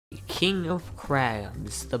King of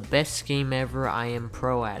Crabs, the best game ever. I am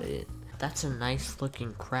pro at it. That's a nice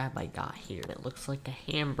looking crab I got here. It looks like a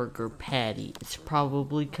hamburger patty. It's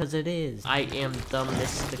probably because it is. I am the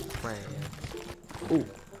Mystic Crab. Ooh,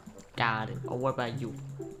 got him. Oh, what about you?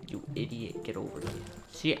 You idiot, get over here.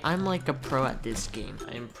 See, I'm like a pro at this game.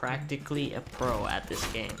 I am practically a pro at this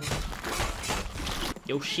game.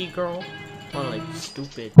 Yoshi girl? More like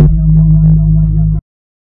stupid.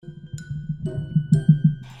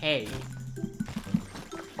 Hey.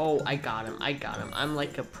 Oh, I got him. I'm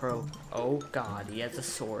like a pro. Oh god, he has a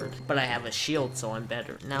sword. But I have a shield, so I'm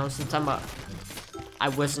better. Now, since I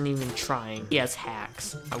wasn't even trying. He has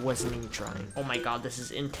hacks. I wasn't even trying. Oh my god, this is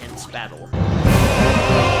intense battle.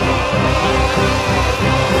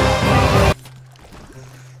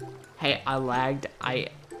 Hey, I lagged. I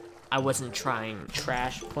wasn't trying.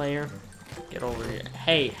 Trash player. Get over here.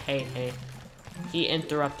 Hey. He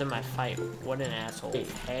interrupted my fight. What an asshole.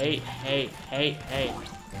 Hey.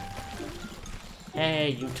 Hey,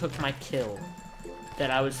 you took my kill that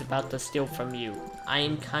I was about to steal from you. I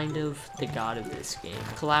am kind of the god of this game.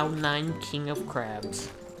 Cloud9, King of Crabs.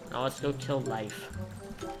 Now let's go kill Life.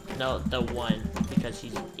 No, the one, because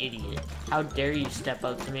he's an idiot. How dare you step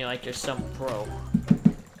up to me like you're some pro.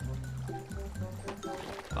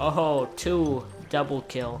 Oh, 2 double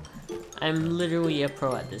kill. I'm literally a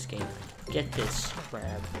pro at this game. Get this,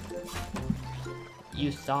 crab.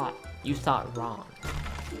 You thought wrong.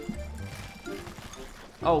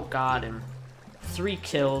 Oh, got him. 3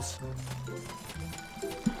 kills.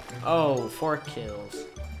 Oh, 4 kills.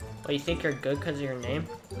 Oh, you think you're good because of your name?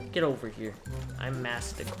 Get over here. I'm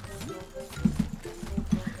Mastic.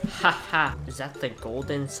 Haha. Is that the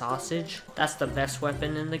golden sausage? That's the best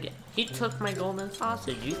weapon in the game. He took my golden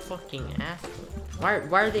sausage, you fucking asshole.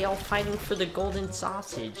 Why are they all fighting for the golden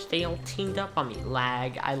sausage? They all teamed up on me.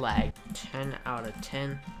 Lag, I lagged. 10 out of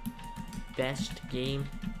 10. Best game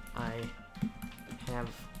I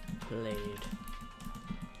have played.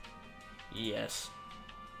 Yes.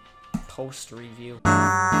 Post review.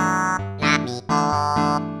 Not me.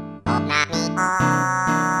 Oh, not me.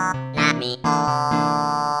 Not me.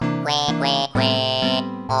 Oh, not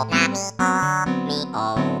me.